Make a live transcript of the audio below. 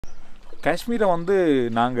காஷ்மீரை வந்து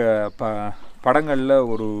நாங்கள் படங்களில்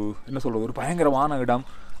ஒரு என்ன சொல்கிறது ஒரு பயங்கரமான இடம்,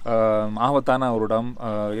 ஆபத்தான ஒரு இடம்,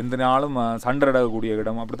 எந்த நாளும் சண்டை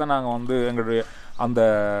இடம், அப்படி தான் நாங்கள் வந்து எங்களுடைய அந்த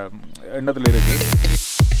எண்ணத்தில் இருக்குது.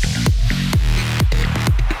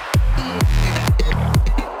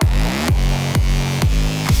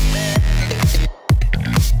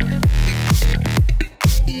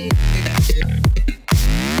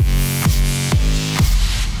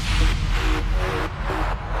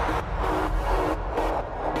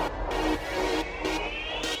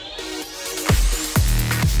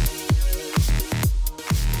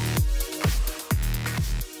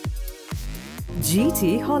 GT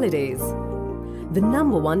Holidays, the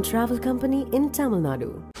 #1 travel company in Tamil Nadu.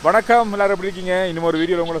 வணக்கம், எல்லாரும் எப்படி இருக்கீங்க? இன்னும் ஒரு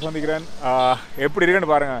வீடியோவில் உங்களை சந்திக்கிறேன். எப்படி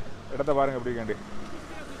இருக்குன்னு பாருங்கள், இடத்த பாருங்கள் எப்படி இருக்காண்டு.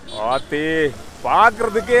 ஆத்தே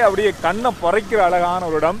பார்க்குறதுக்கே அப்படியே கண்ணை பறைக்கிற அழகான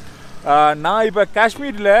ஒரு இடம். நான் இப்போ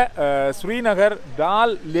காஷ்மீரில் ஸ்ரீநகர்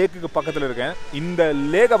டால் லேக்குக்கு பக்கத்தில் இருக்கேன். இந்த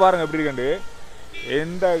லேக்கை பாருங்கள் எப்படி இருக்காண்டு.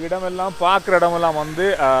 எந்த இடமெல்லாம் பார்க்குற இடமெல்லாம் வந்து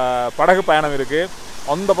படகு பயணம் இருக்குது.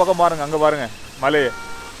 அந்த பக்கம் பாருங்கள், அங்கே பாருங்கள் மலை,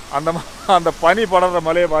 அந்த பனி படர்ற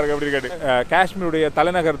மலையை பாருங்கள் எப்படி இருக்காது. காஷ்மீருடைய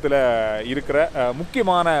தலைநகரத்தில் இருக்கிற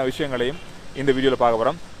முக்கியமான விஷயங்களையும் இந்த வீடியோவில் பார்க்க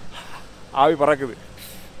போகிறோம். ஆவி பறக்குது,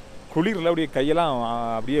 குளிரில் அப்படியே கையெல்லாம்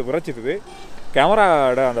அப்படியே விரைச்சிக்குது.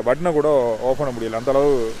 கேமராவோட அந்த பட்டனை கூட ஓப்பன் பண்ண முடியல,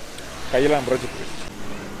 அந்தளவு கையெல்லாம் விரைச்சிக்குது.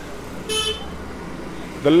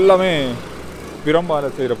 இதெல்லாமே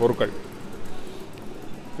பிரம்பால் செய்கிற பொருட்கள்,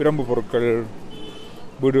 பிரம்பு பொருட்கள்,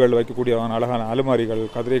 வீடுகள் வைக்கக்கூடிய அழகான அலுமாரிகள்,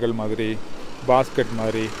 கதிரைகள் மாதிரி, பாஸ்கெட்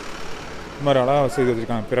மாதிரி, இந்த மாதிரி அழகாக செய்து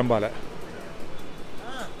வச்சுருக்காங்க பிரம்பால்.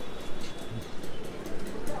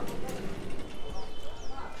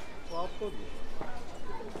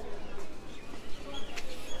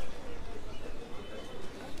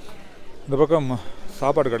 இந்த பக்கம்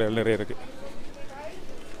சாப்பாடு கடைகள் நிறைய இருக்குது.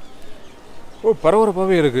 ஓ,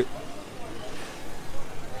 பரபரப்பாகவே இருக்குது.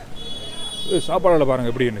 சாப்பாடில்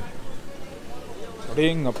பாருங்கள் எப்படின்னு.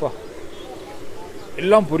 அப்படியேங்கப்பா,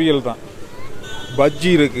 எல்லாம் பொரியல் தான். பஜ்ஜி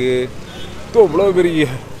இருக்குது, இவ்வளோ பெரிய.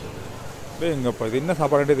 எங்கப்பா இது என்ன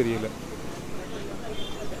சாப்பாடுன்றே தெரியல.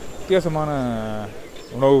 வித்தியாசமான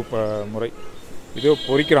உணவு முறை, இதோ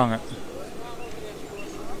பொரிக்கிறாங்க.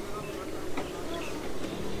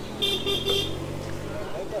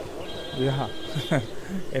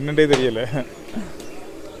 என்னன்றே தெரியல.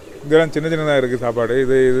 இதெல்லாம் சின்ன சின்னதாக இருக்குது சாப்பாடு.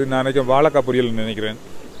 இது நான் நினைக்கிறேன் வாழைக்காய் பொரியல்னு நினைக்கிறேன்.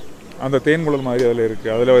 அந்த தேன் குழல் மாதிரி அதில்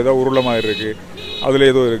இருக்குது, அதில் ஏதோ உருளை மாதிரி இருக்குது, அதில்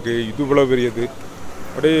ஏதோ இருக்குது. இது இவ்வளோ பெரியது.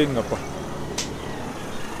 அப்படியே எங்கப்பா,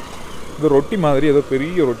 இது ரொட்டி மாதிரி ஏதோ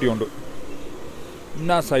பெரிய ரொட்டி உண்டு.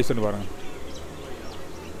 என்ன சைஸ்ன்னு பாருங்கள்.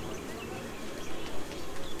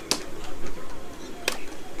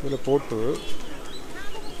 இதில் போட்டு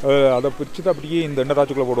அதை பிரித்து தான் அப்படியே இந்த எண்ணெய்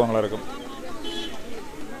தாச்சுக்குள்ளே போடுவாங்களா இருக்கும்.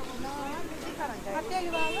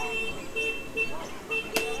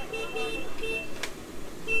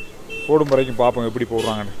 போடும் வரைக்கும் பார்ப்போம் எப்படி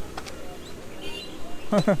போடுறாங்கன்னு.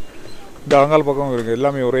 இந்த அங்கால் பக்கம் இருக்குது,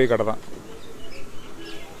 எல்லாமே ஒரே கடை தான்.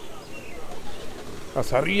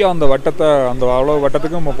 சரியாக அந்த வட்டத்தை, அந்த அவ்வளோ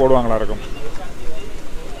வட்டத்துக்கும் நம்ம போடுவாங்களா இருக்கும்.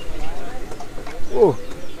 ஓ,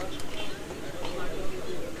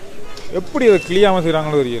 எப்படி அதை கிளியாமல்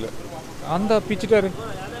செய்கிறாங்களோ தெரியல. அந்த பிச்சுட்டாரு.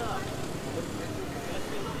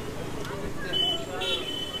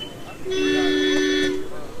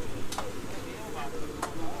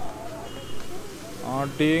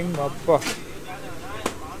 ஆட்டிங் அப்பா,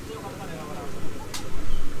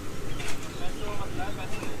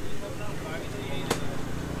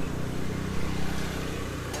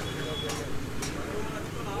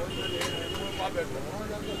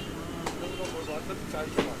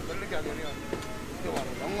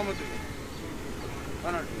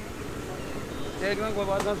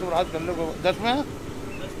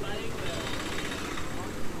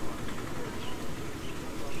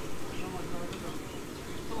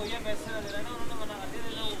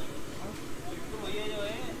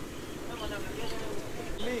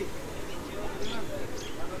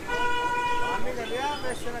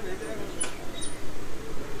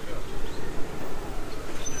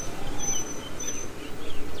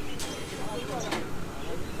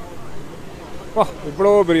 வா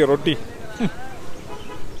இவ்வளோ பெரிய ரொட்டி.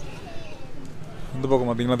 இந்த பக்கம்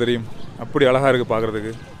பார்த்தீங்கன்னா தெரியும், அப்படி அழகாக இருக்குது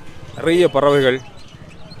பார்க்குறதுக்கு. நிறைய பறவைகள்.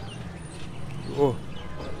 ஓ,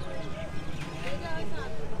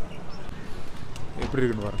 எப்படி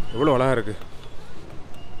இருக்குன்னு பாருங்க, எவ்வளோ அழகாக இருக்குது.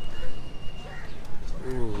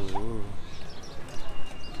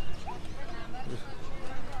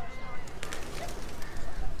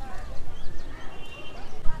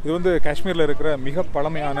 இது வந்து காஷ்மீரில் இருக்கிற மிக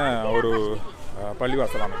பழமையான ஒரு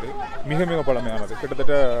பள்ளிவாசலானது மிக மிக பழமையானது.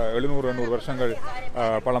 கிட்டத்தட்ட 700-800 வருஷங்கள்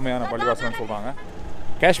பழமையான பள்ளிவாசல்னு சொல்கிறாங்க.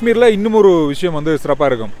 காஷ்மீரில் இன்னும் ஒரு விஷயம் வந்து சிறப்பாக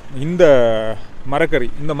இருக்கும். இந்த மரக்கறி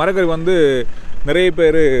வந்து நிறைய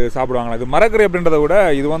பேர் சாப்பிடுவாங்களா. இது மரக்கறி அப்படின்றத விட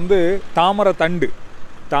இது வந்து தாமரை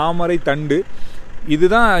தண்டு.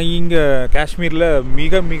 இதுதான் இங்கே காஷ்மீரில்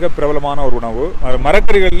மிக மிக பிரபலமான ஒரு உணவு.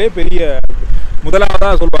 மரக்கறிகளிலே பெரிய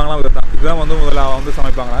முதலாவதாக சொல்லுவாங்களாம் இதுதான் வந்து முதலாக வந்து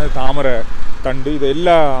சமைப்பாங்களா. இது தாமரை தண்டு. இது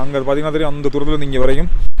எல்லாம் அங்கே பார்த்திங்கன்னா தெரியும், அந்த தூரத்துலேருந்து இங்கே வரையும்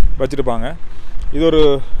வச்சுருப்பாங்க. இது ஒரு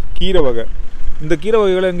கீரை வகை. இந்த கீரை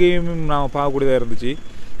வகைகள் எங்கேயும் நான் பார்க்கக்கூடியதாக இருந்துச்சு.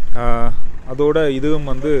 அதோட இதுவும்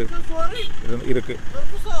வந்து இருக்குது.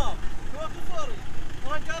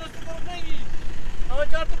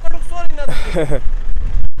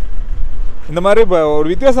 இந்த மாதிரி இப்போ ஒரு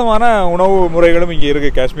வித்தியாசமான உணவு முறைகளும் இங்கே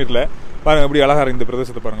இருக்குது காஷ்மீரில். பாருங்கள் எப்படி அழகாக இருக்குது. இந்த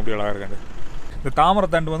பிரதேசத்தை பாருங்கள் எப்படி அழகாக இருக்காது. இந்த தாமரை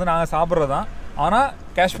தண்டு வந்து நாங்கள் சாப்பிட்றது தான். ஆனால்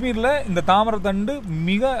காஷ்மீரில் இந்த தாமரை தண்டு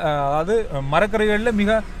மிக அதாவது மரக்கறிகளில்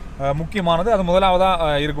மிக முக்கியமானது. அது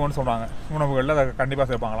முதலாவதாக இருக்கும்னு சொல்கிறாங்க. உணவுகளில் அதை கண்டிப்பாக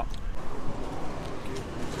சேர்ப்பாங்களாம்.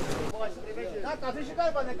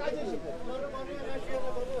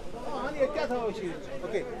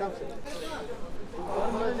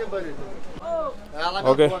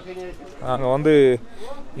 ஓகே, நாங்கள் வந்து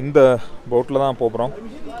இந்த போட்டில் தான் போகிறோம்.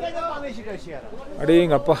 அப்படியே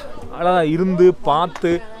எங்கள் அப்பா அழகாக இருந்து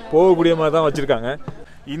பார்த்து போகக்கூடிய மாதிரி தான் வச்சுருக்காங்க.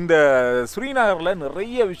 இந்த ஸ்ரீநகரில்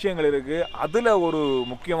நிறைய விஷயங்கள் இருக்குது. அதில் ஒரு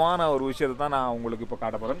முக்கியமான ஒரு விஷயத்தை தான் நான் உங்களுக்கு இப்போ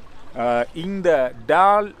காட்ட போகிறேன். இந்த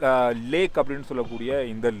டால் லேக் அப்படின்னு சொல்லக்கூடிய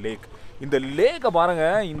இந்த லேக்கை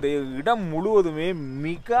பாருங்கள். இந்த இடம் முழுவதுமே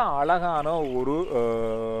மிக அழகான ஒரு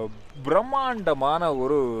பிரம்மாண்டமான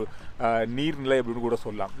ஒரு நீர்நிலை அப்படின்னு கூட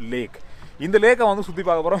சொல்லலாம். இந்த லேக்கை வந்து சுற்றி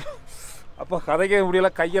பார்க்க போகிறோம். அப்போ கதைக்க முடியல,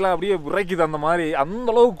 கையெல்லாம் அப்படியே விரைக்குது.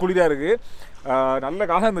 அந்தளவுக்கு குளிராக இருக்குது. நல்ல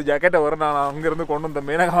காலம் இந்த ஜாக்கெட்டை நான் அங்கேருந்து கொண்டு வந்த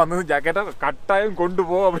மேனகா வந்து ஜாக்கெட்டை கட்டாயம் கொண்டு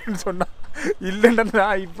போ அப்படின்னு சொன்னால் இல்லைன்னா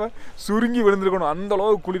நான் இப்போ சுருங்கி விழுந்துருக்கணும்.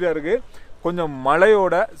 அந்தளவுக்கு குளிராக இருக்குது. கொஞ்சம்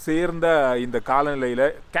மழையோட சேர்ந்த இந்த காலநிலையில்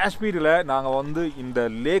காஷ்மீரில் நாங்கள் வந்து இந்த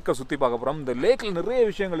லேக்கை சுற்றி பார்க்க போகிறோம். இந்த லேக்கில் நிறைய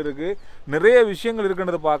விஷயங்கள்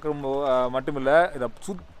இருக்குன்றதை பார்க்கும்போது மட்டுமில்லை, இதை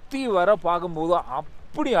சுற்றி வர பார்க்கும்போது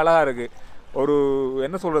அப்படி அழகாக இருக்குது. ஒரு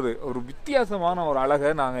என்ன சொல்கிறது, ஒரு வித்தியாசமான ஒரு அழகை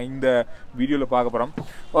நாங்கள் இந்த வீடியோவில் பார்க்க போகிறோம்.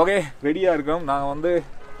 ஓகே, ரெடியாக இருக்கோம். நாங்கள் வந்து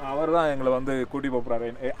அவர் தான் எங்களை வந்து கூட்டி போகிறாரு.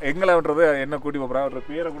 எங்களைன்றது என்ன கூட்டி போகிறாரு, அவரோட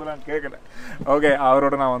பேரை கூட நான் கேட்கல. ஓகே,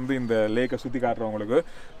 அவரோட நான் வந்து இந்த லேக்கை சுற்றி காட்டுறேன் உங்களுக்கு.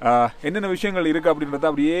 என்னென்ன விஷயங்கள் இருக்குது அப்படின்றத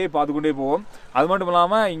அப்படியே பார்த்துக்கொண்டே போவோம். அது மட்டும்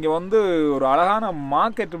இல்லாமல் இங்கே வந்து ஒரு அழகான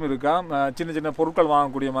மார்க்கெட்டும் இருக்கா. சின்ன சின்ன பொருட்கள்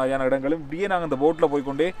வாங்கக்கூடிய மாதிரியான இடங்களும் இப்படியே நாங்கள் இந்த போட்டில்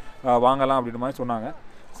போய்கொண்டே வாங்கலாம் அப்படின்ற மாதிரி சொன்னாங்க.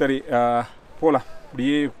 சரி, போகலாம்.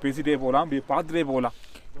 அப்படியே பேசிகிட்டே போகலாம், அப்படியே பார்த்துட்டே போகலாம்.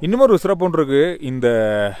 இன்னும் ஒரு சிறப்பு ஒன்று இருக்குது.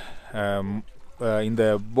 இந்த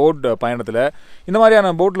போட் பயணத்தில் இந்த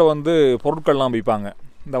மாதிரியான போட்டில் வந்து பொருட்கள்லாம் விற்பாங்க.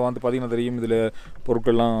 இந்த வந்து பார்த்திங்கன்னா தெரியும், இதில்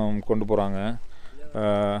பொருட்கள்லாம் கொண்டு போகிறாங்க.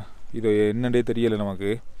 இது என்னண்டே தெரியலை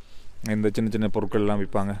நமக்கு. இந்த சின்ன சின்ன பொருட்கள்லாம்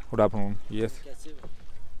விற்பாங்க. Good afternoon. S,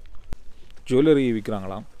 jewellery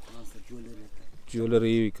விற்கிறாங்களாம்.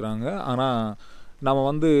 Jewellery விற்கிறாங்க. ஆனால் நம்ம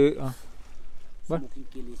வந்து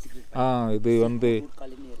இது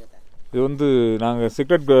வந்து நாங்கள்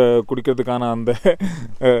சிகரெட் குடிக்கிறதுக்கான அந்த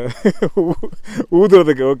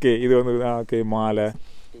ஊதுறதுக்கு. ஓகே, இது வந்து ஓகே மாலை,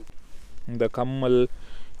 இந்த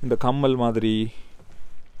கம்மல் மாதிரி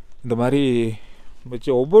இந்த மாதிரி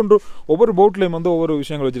வச்சு ஒவ்வொரு போட்லேயும் வந்து ஒவ்வொரு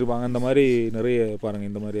விஷயங்கள் வச்சுருப்பாங்க. இந்த மாதிரி நிறைய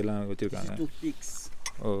பாருங்கள், இந்த மாதிரி எல்லாம் வச்சுருக்காங்க.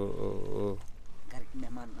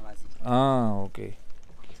 ஓகே,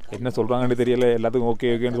 என்ன சொல்கிறாங்கன்னு தெரியல. எல்லாத்துக்கும்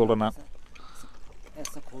ஓகே ஓகேன்னு சொல்கிறேன் நான்.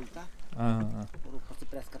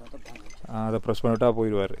 அதை ப்ரெஸ் பண்ணிவிட்டா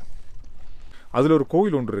போயிடுவார். அதில் ஒரு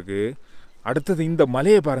கோவில் ஒன்று இருக்குது. அடுத்தது இந்த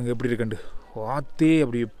மலையை பாருங்கள் எப்படி இருக்குண்டு. வாத்தே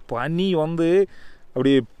அப்படி பனி வந்து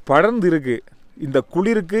அப்படி படர்ந்து இருக்குது. இந்த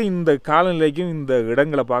குளிருக்கு இந்த காலநிலைக்கும் இந்த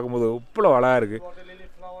இடங்களை பார்க்கும்போது எவ்வளோ அழகாக இருக்குது.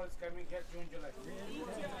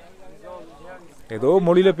 ஏதோ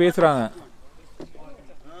மொழியில் பேசுகிறாங்க.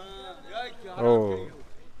 ஓ,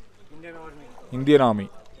 இந்தியன் ஆர்மி.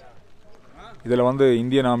 இதில் வந்து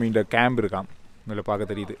இந்தியன் ஆர்மியோட கேம்ப் இருக்கான். இதில்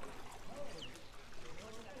பார்க்க தெரியுது.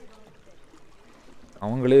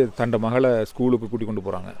 அவங்களே தண்ட மகளை ஸ்கூலுக்கு கூட்டி கொண்டு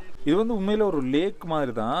போகிறாங்க. இது வந்து உண்மையில் ஒரு லேக்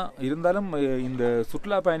மாதிரி தான் இருந்தாலும் இந்த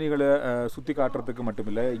சுற்றுலா பயணிகளை சுற்றி காட்டுறதுக்கு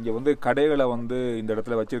மட்டுமில்லை, இங்கே வந்து கடைகளை வந்து இந்த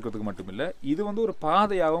இடத்துல வச்சுருக்கிறதுக்கு மட்டுமில்லை, இது வந்து ஒரு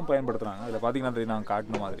பாதையாகவும் பயன்படுத்துகிறாங்க. அதில் பார்த்திங்கன்னா நாங்கள்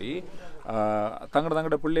காட்டின மாதிரி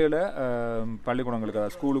தங்களோட பிள்ளைகளை பள்ளிக்கூடங்களுக்கு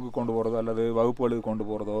ஸ்கூலுக்கு கொண்டு போகிறதோ அல்லது வகுப்புகளுக்கு கொண்டு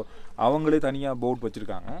போகிறதோ அவங்களே தனியாக போட்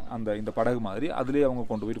வச்சுருக்காங்க. இந்த படகு மாதிரி அதிலே அவங்க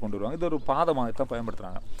கொண்டு வருவாங்க. இது ஒரு பாதை மாதிரி தான்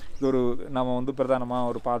பயன்படுத்துகிறாங்க. இது ஒரு நம்ம வந்து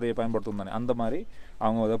பிரதானமாக ஒரு பாதையை பயன்படுத்தணும் தானே, அந்த மாதிரி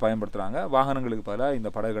அவங்க அதை பயன்படுத்துகிறாங்க. வாகனங்களுக்கு பதிலாக இந்த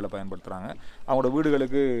படகுகளை பயன்படுத்துகிறாங்க. அவங்களோட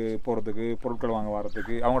வீடுகளுக்கு போகிறதுக்கு, பொருட்கள் வாங்க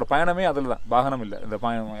வரதுக்கு, அவங்களோட பயணமே அதில் தான், வாகனம் இல்லை, இந்த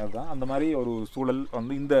பயணம் அதுதான். அந்த மாதிரி ஒரு சூழல்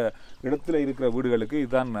வந்து இந்த இடத்துல இருக்கிற வீடுகளுக்கு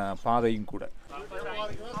இதுதான் பாதையும் கூட.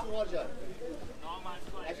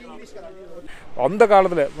 அந்த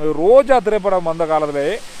காலத்தில் ரோஜா திரைப்படம் வந்த காலத்திலே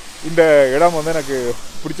இந்த இடம் வந்து எனக்கு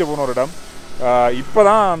பிடிச்ச போன ஒரு இடம். இப்போ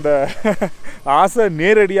தான் அந்த ஆசை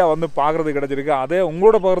நேரடியாக வந்து பார்க்குறது கிடச்சிருக்கு. அதே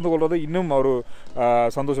உங்களோட பகிர்ந்து கொள்வது இன்னும் ஒரு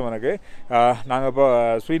சந்தோஷம் எனக்கு. நாங்கள் இப்போ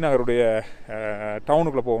ஸ்ரீநகருடைய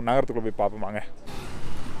டவுனுக்குள்ளே போவோம், நகரத்துக்குள்ளே போய் பார்ப்போமாங்க.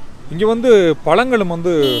 இங்கே வந்து பழங்களும்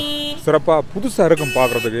வந்து சிறப்பாக புதுசாக இருக்கும்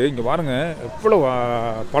பார்க்குறதுக்கு. இங்கே பாருங்கள் எவ்வளோ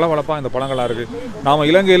பளபளப்பாக இந்த பழங்களாக இருக்குது. நாம்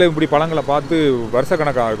இலங்கையில் இப்படி பழங்களை பார்த்து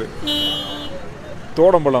வருஷக்கணக்காகுது.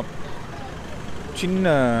 தோடம்பழம்,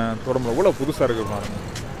 சின்ன தோடம்பழம் இவ்வளோ புதுசாக இருக்குது பாருங்கள்.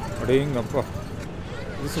 அப்படிங்கப்பா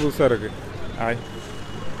புதுசு புதுசாக இருக்குது.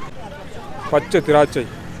 பச்சை திராட்சை,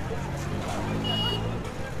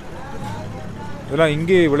 இதெல்லாம்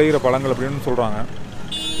இங்கே விளைகிற பழங்கள் அப்படின்னு சொல்கிறாங்க.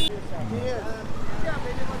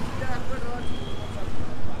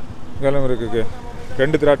 இதெல்லாம் இருக்குது,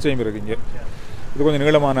 2 திராட்சையும் இருக்குது இங்கே. இது கொஞ்சம்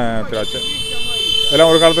நீளமான திராட்சை.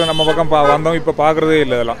 இதெல்லாம் ஒரு காலத்தில் நம்ம பக்கம் வந்தோம், இப்போ பார்க்குறதே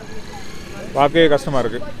இல்லை. இதெல்லாம் பார்க்கவே கஷ்டமாக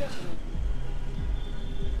இருக்குது.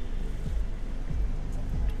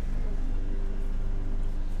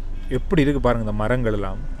 எப்படி இருக்குது பாருங்கள் இந்த மரங்கள்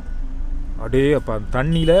எல்லாம். அப்படியே அப்போ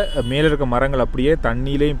தண்ணியில் மேலே இருக்க மரங்கள் அப்படியே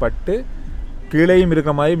தண்ணியிலையும் பட்டு கீழேயும்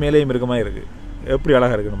இருக்கிற மாதிரி மேலேயும் இருக்க மாதிரி இருக்குது. எப்படி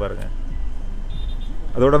அழகாக இருக்குதுன்னு பாருங்கள்.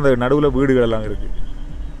 அதோட அந்த நடுவில் வீடுகள் எல்லாம் இருக்குது.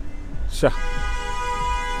 ஷா,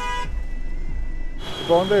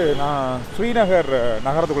 இப்போ வந்து நான் ஸ்ரீநகர்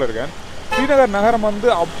நகரத்துக்குள்ளே இருக்கேன். ஸ்ரீநகர் நகரம் வந்து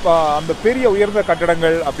அந்த பெரிய உயர்ந்த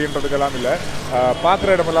கட்டடங்கள் அப்படின்றதுக்கெல்லாம் இல்லை.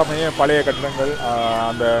 பார்க்குற இடம் எல்லாமே பழைய கட்டடங்கள்.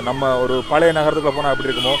 அந்த நம்ம ஒரு பழைய நகரத்துக்குள்ளே போனால் எப்படி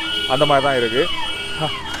இருக்குமோ அந்த மாதிரி தான் இருக்குது.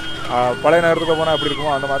 பழைய நகரத்துக்குள்ளே போனால் எப்படி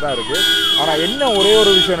இருக்குமோ அந்த மாதிரி தான் இருக்குது. ஆனால் என்ன ஒரே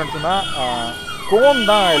ஒரு விஷயம் நினச்சுன்னா, கோன்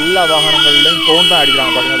தான் எல்லா வாகனங்கள்லையும் கோன் தான்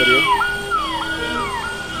அடிக்கிறாங்க. பார்த்தீங்கன்னா தெரியும்.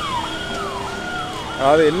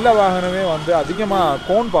 அதாவது எல்லா வாகனமே வந்து அதிகமாக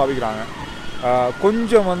கோன் பாவிக்கிறாங்க.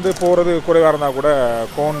 கொஞ்சம் வந்து போகிறது குறைவாக இருந்தால் கூட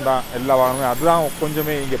கோன் தான் எல்லா வாகனமே. அதுதான்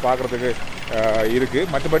கொஞ்சமே இங்கே பார்க்குறதுக்கு இருக்குது.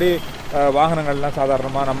 மற்றபடி வாகனங்கள்லாம்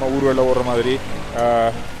சாதாரணமாக நம்ம ஊர்களில் ஓடுற மாதிரி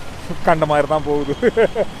கண்ட மாதிரி தான் போகுது.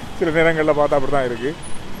 சில நேரங்களில் பார்த்தா அப்படி தான் இருக்குது.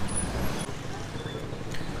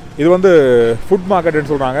 இது வந்து ஃபுட்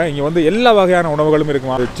மார்க்கெட்டுன்னு சொல்கிறாங்க. இங்கே வந்து எல்லா வகையான உணவுகளும்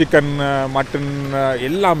இருக்குமா. சிக்கன், மட்டன்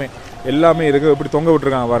எல்லாமே இருக்குது. இப்படி தொங்க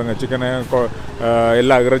விட்டுருக்காங்க பாருங்கள். சிக்கனு,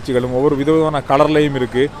 எல்லா இறைச்சிகளும் ஒவ்வொரு விதவிதமான கலர்லேயும்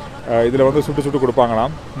இருக்குது. இதில் வந்து சுட்டு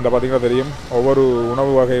கொடுப்பாங்களாம். இந்த பார்த்திங்கன்னா தெரியும், ஒவ்வொரு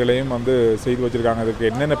உணவு வகைகளையும் வந்து செய்து வச்சுருக்காங்க. இதுக்கு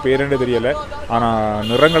என்னென்ன பேருன்னு தெரியலை, ஆனால்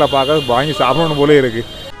நிறங்களை பார்க்க வாங்கி சாப்பிடணும் போலே இருக்குது.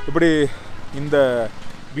 இப்படி இந்த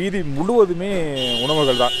வீதி முழுவதுமே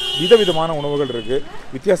உணவுகள் தான். விதவிதமான உணவுகள் இருக்குது.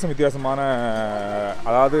 வித்தியாசமான,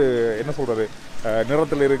 அதாவது என்ன சொல்கிறது,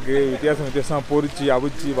 நிறத்தில் இருக்குது. வித்தியாசமாக பொரிச்சு,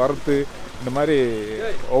 அவிச்சு, வறுத்து, இந்த மாதிரி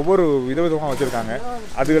ஒவ்வொரு விதவிதமாக வச்சுருக்காங்க.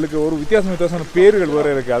 அதுகளுக்கு ஒரு வித்தியாசமான பேர்கள்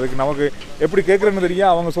வேறு இருக்குது. அதுக்கு நமக்கு எப்படி கேட்குறேன்னு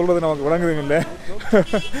தெரியும், அவங்க சொல்கிறது நமக்கு விளங்குதுங்க இல்லை.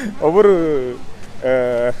 ஒவ்வொரு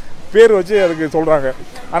பேர் வச்சு அதுக்கு சொல்கிறாங்க.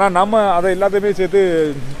 ஆனால் நம்ம அதை எல்லாத்தையுமே சேர்த்து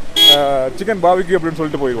சிக்கன் பாபிக்யூ அப்படின்னு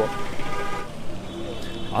சொல்லிட்டு போயிடுவோம்.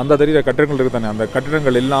 அந்த தெரிகிற கட்டிடங்கள் இருக்குது தானே, அந்த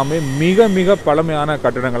கட்டிடங்கள் எல்லாமே மிக பழமையான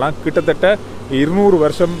கட்டிடங்களாம். கிட்டத்தட்ட 200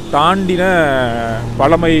 வருஷம் தாண்டின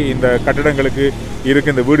பழமை இந்த கட்டிடங்களுக்கு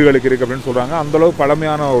இருக்குது, இந்த வீடுகளுக்கு இருக்குது அப்படின்னு சொல்கிறாங்க. அந்தளவு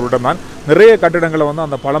பழமையான ஒரு இடம் தான். நிறைய கட்டிடங்களை வந்து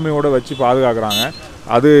அந்த பழமையோடு வச்சு பாதுகாக்கிறாங்க.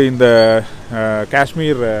 அது இந்த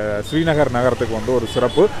காஷ்மீர் ஸ்ரீநகர் நகரத்துக்கு வந்து ஒரு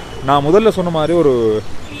சிறப்பு. நான் முதல்ல சொன்ன மாதிரி ஒரு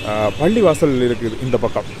பள்ளிவாசல் இருக்குது இந்த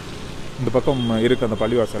பக்கம் இருக்குது. அந்த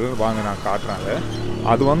பள்ளிவாசல் வாங்க நான் காட்டுறாங்க.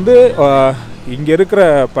 அது வந்து இங்கே இருக்கிற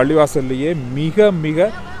பள்ளிவாசல்லையே மிக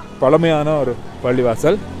பழமையான ஒரு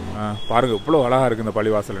பள்ளிவாசல். பாருங்கள் இவ்வளோ அழகாக இருக்குது இந்த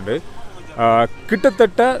பள்ளிவாசல்ண்டு.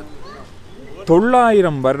 கிட்டத்தட்ட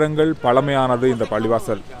 900 வருடங்கள் பழமையானது இந்த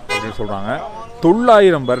பள்ளிவாசல் அப்படின்னு சொல்கிறாங்க.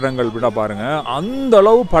 900 வருடங்கள் விட பாருங்கள், அந்த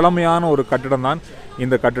அளவு பழமையான ஒரு கட்டிடம் தான்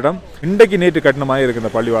இந்த கட்டிடம். இன்றைக்கு நேற்று கட்டின மாதிரி இருக்குது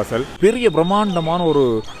இந்த பள்ளிவாசல். பெரிய பிரம்மாண்டமான ஒரு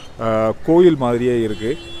கோயில் மாதிரியே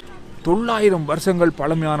இருக்குது. 900 வருஷங்கள்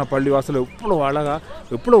பழமையான பள்ளிவாசல் எவ்வளோ அழகாக,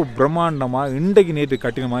 எவ்வளோ பிரம்மாண்டமாக இன்றைக்கு நேற்று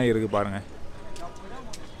கட்டினமாக இருக்குது பாருங்கள்.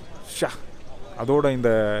 ஷா, அதோட இந்த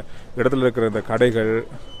இடத்துல இருக்கிற இந்த கடைகள்,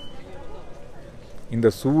 இந்த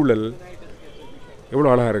சூழல்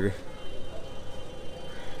எவ்வளோ அழகாக இருக்குது.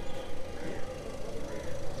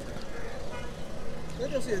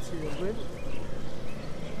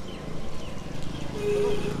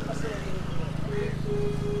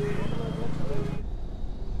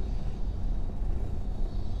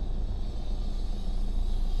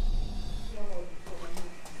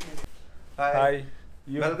 Hi.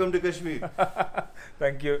 Welcome to Kashmir.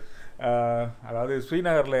 Thank you. அதாவது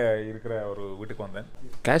ஸ்ரீநகரில் இருக்கிற ஒரு வீட்டுக்கு வந்தேன்.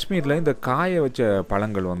 காஷ்மீரில் இந்த காய வச்ச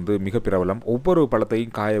பழங்கள் வந்து மிக பிரபலம். ஒவ்வொரு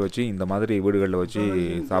பழத்தையும் காய வச்சு இந்த மாதிரி வீடுகளில் வச்சு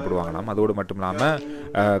சாப்பிடுவாங்களாம். அதோடு மட்டும்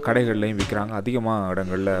இல்லாமல் கடைகள்லையும் விற்கிறாங்க. அதிகமாக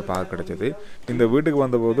இடங்களில் பார்க்க கிடச்சிது. இந்த வீட்டுக்கு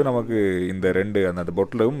வந்தபோது நமக்கு இந்த 2 அந்த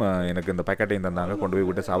பொட்டிலும் எனக்கு இந்த பேக்கெட்டையும் தந்தாங்க. கொண்டு போய்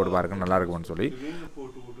வீட்டை சாப்பிட்டு பாருங்க, நல்லா இருக்கும்னு சொல்லி.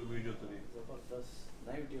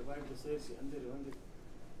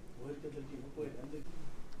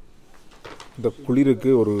 இந்த குளிருக்கு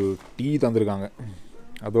ஒரு டீ தந்திருக்காங்க.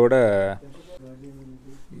 அதோட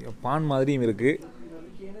பான் மாதிரியும் இருக்குது.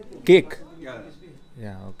 கேக்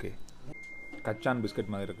ஓகே, கச்சான்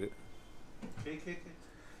பிஸ்கட் மாதிரி இருக்குது.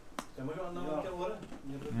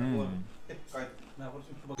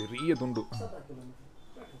 பெரிய துண்டு.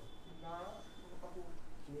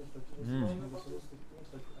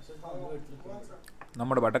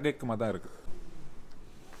 நம்மளோட பட்டர் கேக் மாதிரி தான் இருக்குது.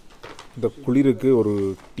 இந்த குளிருக்கு ஒரு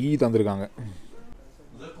டீ தந்திருக்காங்க.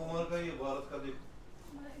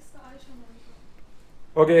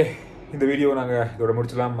 ஓகே, இந்த வீடியோ நாங்கள் இதோட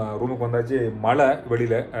முடிச்சலாம். ரூமுக்கு வந்தாச்சு. மழை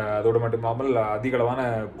வெளியில், அதோடு மட்டும் இல்லாமல் அதிகளவான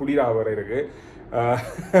குளிராக வர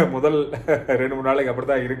இருக்குது. முதல் 2-3 நாளைக்கு அப்படி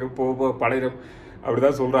தான் இருக்குது. போக பழையிடும் அப்படி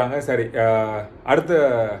தான் சொல்கிறாங்க. சரி, அடுத்த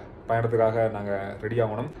பயணத்துக்காக நாங்கள் ரெடி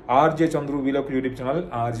ஆகணும். RJ Chandru வீலக் YouTube channel,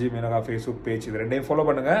 RJ Maneka Facebook page, இது 2ஐயும் ஃபாலோ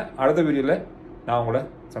பண்ணுங்கள். அடுத்த வீடியோவில் நான் உங்களை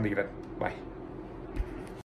சந்திக்கிறேன். பாய்.